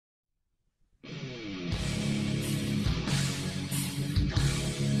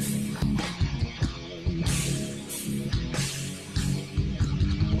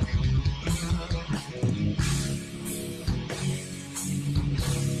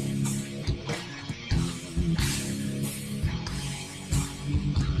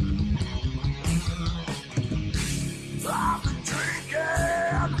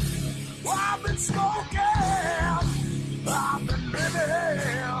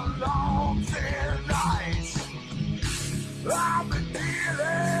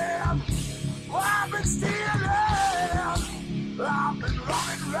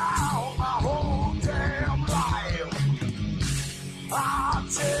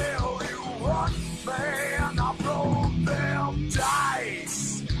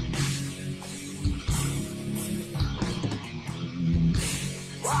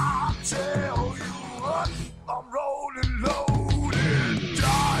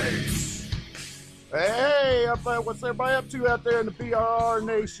up there? What's everybody up to out there in the BRR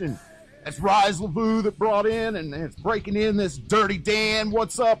Nation? That's Rise Lavu that brought in, and it's breaking in this Dirty Dan.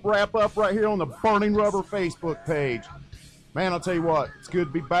 What's up? Wrap up right here on the Burning Rubber Facebook page. Man, I'll tell you what, it's good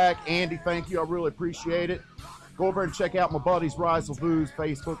to be back. Andy, thank you. I really appreciate it. Go over and check out my buddies Rise Lavu's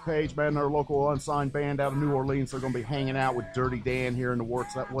Facebook page, man. They're a local unsigned band out of New Orleans. They're going to be hanging out with Dirty Dan here in the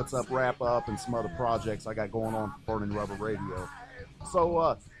What's Up Wrap Up and some other projects I got going on for Burning Rubber Radio.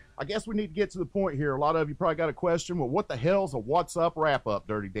 So, I guess we need to get to the point here. A lot of you probably got a question. Well, what the hell's a What's Up Wrap Up,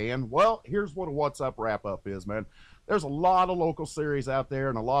 Dirty Dan? Well, here's what a What's Up Wrap Up is, man. There's a lot of local series out there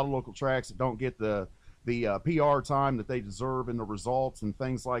and a lot of local tracks that don't get the PR time that they deserve in the results and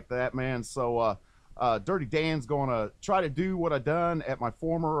things like that, man. So, Dirty Dan's going to try to do what I done at my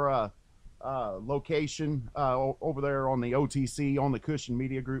former location over there on the OTC, on the Cushion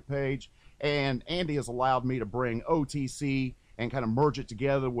Media Group page. And Andy has allowed me to bring OTC and kind of merge it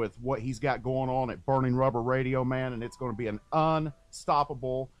together with what he's got going on at Burning Rubber Radio, man, and it's going to be an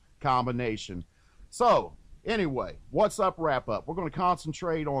unstoppable combination. So, anyway, What's Up Wrap Up. We're going to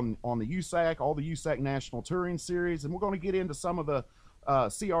concentrate on the USAC, all the USAC National Touring Series, and we're going to get into some of the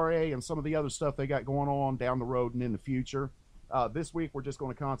CRA and some of the other stuff they got going on down the road and in the future. This week, we're just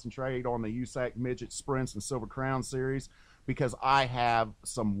going to concentrate on the USAC Midget Sprints and Silver Crown Series because I have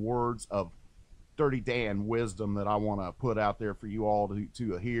some words of Dirty Dan wisdom that I want to put out there for you all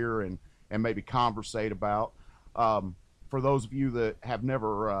to hear and maybe conversate about. For those of you that have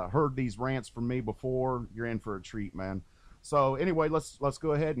never heard these rants from me before, you're in for a treat, man. So anyway, let's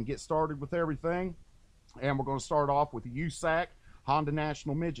go ahead and get started with everything. And we're going to start off with the USAC Honda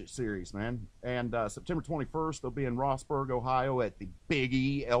National Midget Series, man. And September 21st, they'll be in Rossburg, Ohio at the Big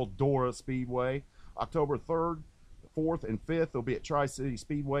E Eldora Speedway. October 3rd, 4th, and 5th, they'll be at Tri-City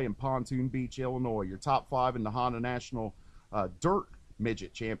Speedway in Pontoon Beach, Illinois. Your top 5 in the Honda National Dirt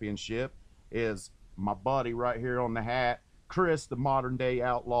Midget Championship is my buddy right here on the hat, Chris, the modern-day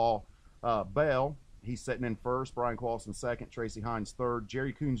outlaw Bell. He's sitting in 1st, Brian Clausen 2nd, Tracy Hines 3rd,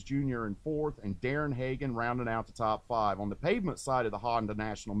 Jerry Coons Jr. in 4th, and Darren Hagen rounding out the top 5. On the pavement side of the Honda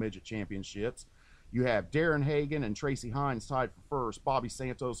National Midget Championships, you have Darren Hagen and Tracy Hines tied for 1st, Bobby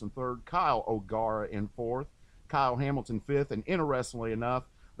Santos in 3rd, Kyle O'Gara in 4th, Kyle Hamilton 5th, and interestingly enough,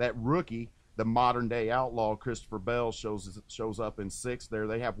 that rookie, the modern-day outlaw Christopher Bell, shows up in 6th there.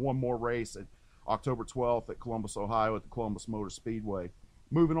 They have one more race at October 12th at Columbus, Ohio at the Columbus Motor Speedway.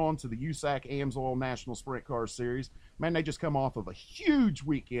 Moving on to the USAC AMSOIL National Sprint Car Series. Man, they just come off of a huge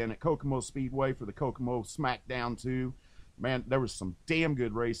weekend at Kokomo Speedway for the Kokomo SmackDown 2. Man, there was some damn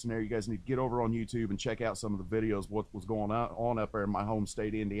good racing there. You guys need to get over on YouTube and check out some of the videos, what was going on up there in my home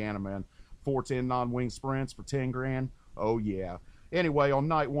state, Indiana, man. 410 non-wing sprints for 10 grand. Oh, yeah. Anyway, on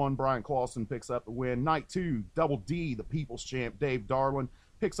night 1, Brian Clausen picks up the win. Night 2, Double D, the People's Champ, Dave Darlin,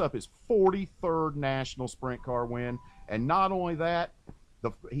 picks up his 43rd national sprint car win. And not only that,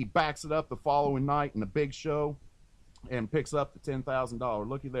 he backs it up the following night in the big show and picks up the $10,000.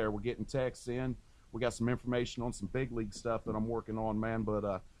 Looky there, we're getting texts in. We got some information on some big league stuff that I'm working on, man,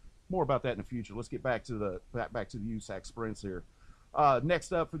 but more about that in the future. Let's get back to the USAC sprints here.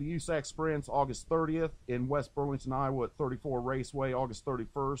 Next up for the USAC Sprints, August 30th in West Burlington, Iowa at 34 Raceway. August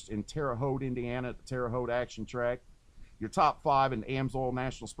 31st in Terre Haute, Indiana at the Terre Haute Action Track. Your top 5 in the AMSOIL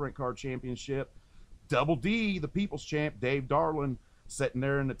National Sprint Car Championship. Double D, the People's Champ, Dave Darlin, sitting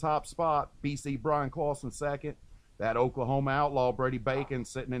there in the top spot. BC Brian Clausen 2nd. That Oklahoma outlaw, Brady Bacon,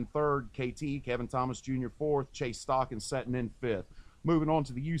 sitting in 3rd. KT, Kevin Thomas Jr. 4th. Chase Stockin sitting in 5th. Moving on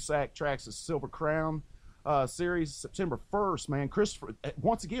to the USAC Traxxas Silver Crown Series, September 1st, man.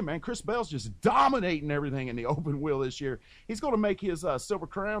 Once again, man, Chris Bell's just dominating everything in the open wheel this year. He's going to make his Silver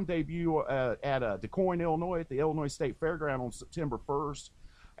Crown debut at DeCoin, Illinois, at the Illinois State Fairground on September 1st.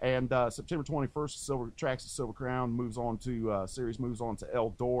 And September 21st, Traxxas Silver Crown series moves on to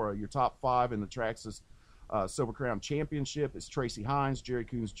Eldora. Your top 5 in the Traxxas Silver Crown Championship is Tracy Hines, Jerry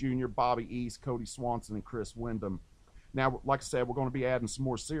Coons Jr., Bobby East, Cody Swanson, and Chris Wyndham. Now, like I said, we're going to be adding some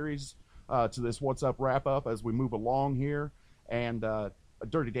more series to this What's Up Wrap Up as we move along here. And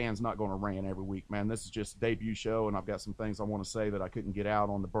Dirty Dan's not going to rant every week, man. This is just a debut show, and I've got some things I want to say that I couldn't get out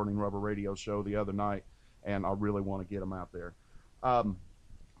on the Burning Rubber Radio show the other night, and I really want to get them out there.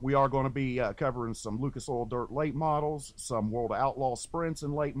 We are going to be covering some Lucas Oil Dirt late models, some World Outlaw Sprints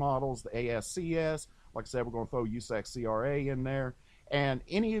and late models, the ASCS. Like I said, we're going to throw USAC CRA in there. And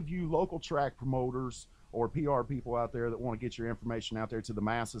any of you local track promoters or PR people out there that want to get your information out there to the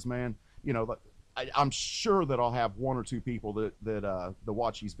masses, man, you know, I'm sure that I'll have 1 or 2 people that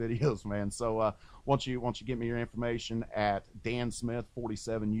watch these videos, man. So once you get me your information at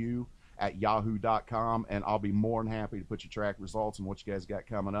DanSmith47U at yahoo.com, and I'll be more than happy to put your track results and what you guys got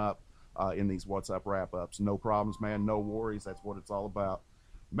coming up in these What's Up wrap-ups. No problems, man. No worries. That's what it's all about.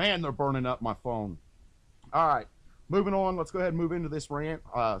 Man, they're burning up my phone. All right, moving on. Let's go ahead and move into this rant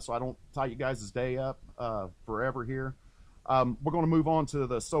so I don't tie you guys' day up forever here. We're going to move on to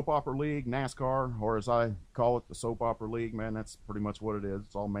the Soap Opera League, NASCAR, or as I call it, the Soap Opera League. Man, that's pretty much what it is.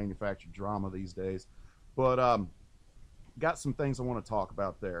 It's all manufactured drama these days. But got some things I want to talk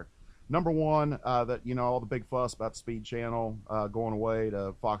about there. Number one, that, you know, all the big fuss about the Speed Channel going away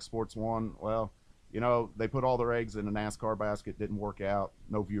to Fox Sports 1. Well, you know, they put all their eggs in a NASCAR basket. Didn't work out.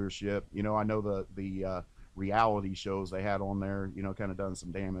 No viewership. You know, I know the reality shows they had on there, you know, kind of done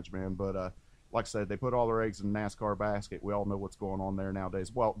some damage, man. But like I said, they put all their eggs in the NASCAR basket. We all know what's going on there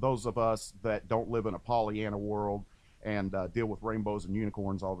nowadays. Well, those of us that don't live in a Pollyanna world and deal with rainbows and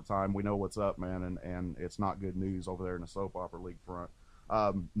unicorns all the time, we know what's up, man, and it's not good news over there in the Soap Opera League front.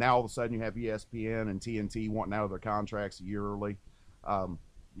 Now all of a sudden you have ESPN and TNT wanting out of their contracts a year early.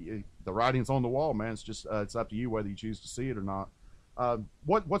 The writing's on the wall, man. It's just it's up to you whether you choose to see it or not.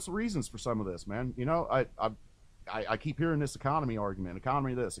 What's the reasons for some of this, man? You know, I keep hearing this economy argument,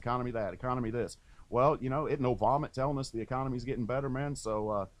 economy this, economy that, economy this. Well, you know, it no vomit telling us the economy's getting better, man.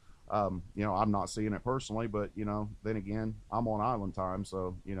 So, you know, I'm not seeing it personally, but, you know, then again, I'm on island time.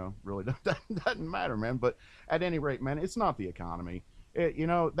 So, you know, really doesn't matter, man. But at any rate, man, it's not the economy. You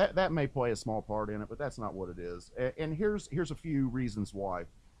know, that may play a small part in it, but that's not what it is. And here's a few reasons why.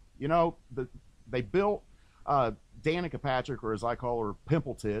 You know, they built Danica Patrick, or as I call her,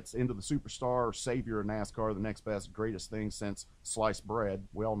 Pimple Tits, into the superstar savior of NASCAR, the next best, greatest thing since sliced bread.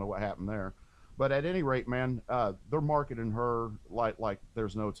 We all know what happened there. But at any rate, man, they're marketing her like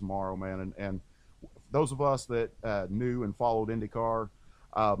there's no tomorrow, man. And those of us that knew and followed IndyCar,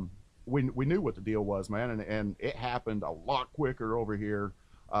 we knew what the deal was, man. And it happened a lot quicker over here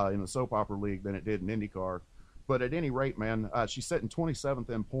in the Soap Opera League than it did in IndyCar. But at any rate, man, she's sitting 27th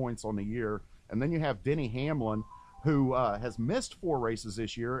in points on the year. And then you have Denny Hamlin, who has missed 4 races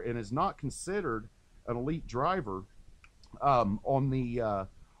this year and is not considered an elite driver on the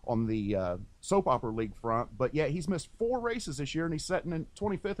Soap Opera League front. But yeah, he's missed 4 races this year, and he's sitting in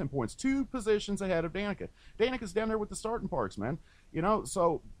 25th in points, 2 positions ahead of Danica. Danica's down there with the starting parks, man. You know,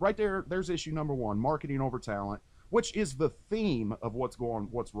 so right there's issue number 1, marketing over talent, which is the theme of what's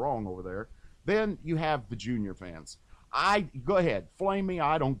wrong over there. Then you have the junior fans. Go ahead, flame me.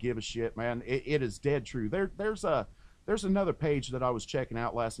 I don't give a shit, man. It is dead true. There's another page that I was checking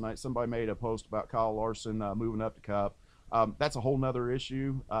out last night. Somebody made a post about Kyle Larson moving up to Cup. That's a whole nother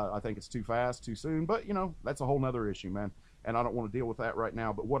issue. I think it's too fast, too soon, but you know, that's a whole nother issue, man. And I don't want to deal with that right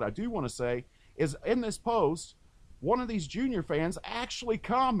now. But what I do want to say is, in this post, one of these junior fans actually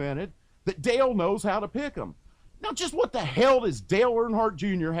commented that Dale knows how to pick them. Now, just what the hell does Dale Earnhardt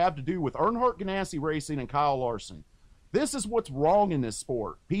Jr. have to do with Earnhardt Ganassi Racing and Kyle Larson? This is what's wrong in this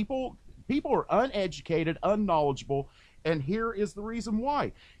sport. People are uneducated, unknowledgeable, and here is the reason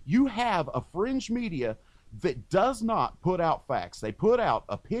why. You have a fringe media that does not put out facts. They put out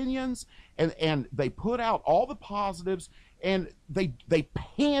opinions, and they put out all the positives, and they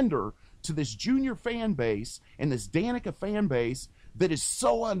pander to this junior fan base and this Danica fan base that is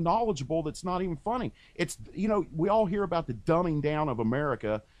so unknowledgeable that's not even funny. It's, you know, we all hear about the dumbing down of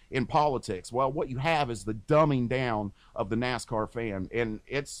America in politics. Well, what you have is the dumbing down of the NASCAR fan, and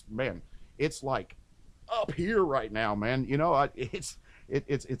it's like up here right now, man. You know, it's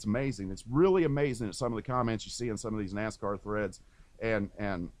amazing. It's really amazing at some of the comments you see in some of these NASCAR threads, and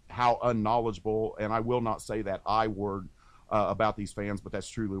how unknowledgeable, and I will not say that I word about these fans, but that's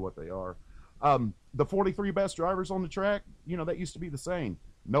truly what they are. The 43 best drivers on the track, you know, that used to be the same.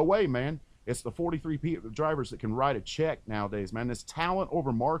 No way, man. It's the 43 drivers that can write a check nowadays, man. This talent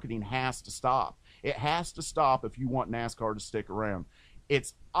over marketing has to stop. It has to stop if you want NASCAR to stick around.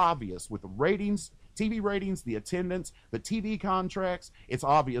 It's obvious with the ratings, TV ratings, the attendance, the TV contracts. It's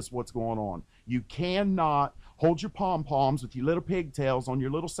obvious what's going on. You cannot hold your pom-poms with your little pigtails on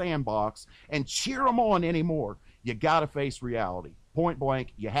your little sandbox and cheer them on anymore. You got to face reality. Point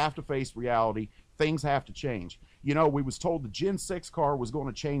blank, you have to face reality. Things have to change. You know, we was told the Gen 6 car was going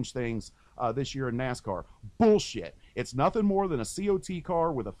to change things this year in NASCAR. Bullshit. It's nothing more than a COT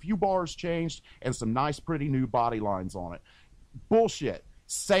car with a few bars changed and some nice, pretty new body lines on it. Bullshit.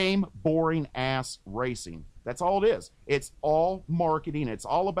 Same boring ass racing. That's all it is. It's all marketing. It's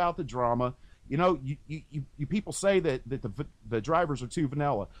all about the drama. You know, you people say that the drivers are too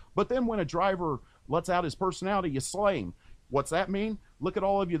vanilla, but then when a driver lets out his personality, you slay him. What's that mean? Look at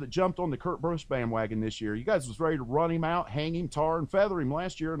all of you that jumped on the Kurt Busch bandwagon this year. You guys was ready to run him out, hang him, tar and feather him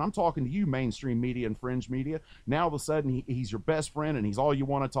last year, and I'm talking to you, mainstream media and fringe media. Now all of a sudden he's your best friend and he's all you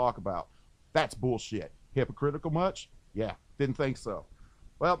want to talk about. That's bullshit. Hypocritical much? Yeah, didn't think so.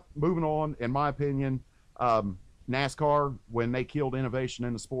 Well, moving on, in my opinion, NASCAR, when they killed innovation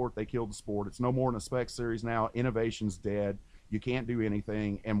in the sport, they killed the sport. It's no more than a spec series now. Innovation's dead. You can't do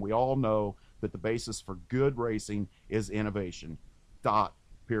anything, and we all know that the basis for good racing is innovation. Dot.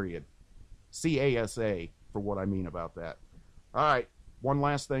 Period. CASA for what I mean about that. All right, one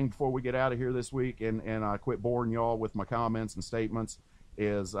last thing before we get out of here this week, and I quit boring y'all with my comments and statements,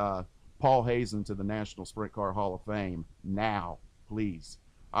 is Paul Hazen to the National Sprint Car Hall of Fame now, please.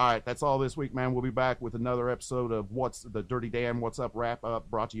 All right, that's all this week, man. We'll be back with another episode of What's the Dirty Dan What's Up Wrap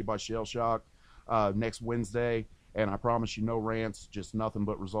Up, brought to you by Shell Shock, next Wednesday. And I promise you, no rants, just nothing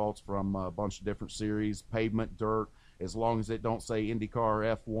but results from a bunch of different series, pavement, dirt. As long as it don't say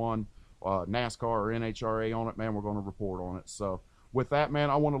IndyCar, F1, NASCAR, or NHRA on it, man, we're going to report on it. So with that, man,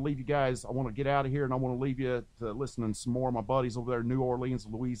 I want to leave you guys. I want to get out of here, and I want to leave you to listening to some more of my buddies over there in New Orleans,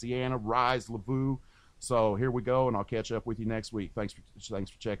 Louisiana, Rise LeVou. So here we go, and I'll catch up with you next week. Thanks for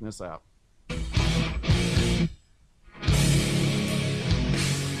checking this out.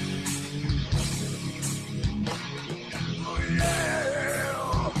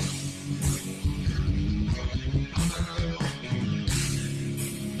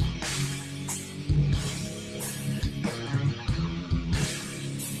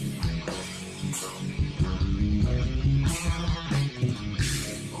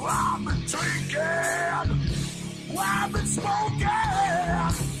 I've been drinking, I've been smoking,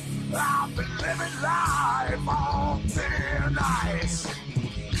 I've been living life on thin ice.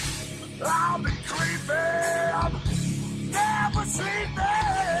 I've been creeping, never sleeping,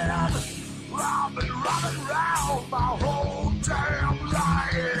 I've been running around my whole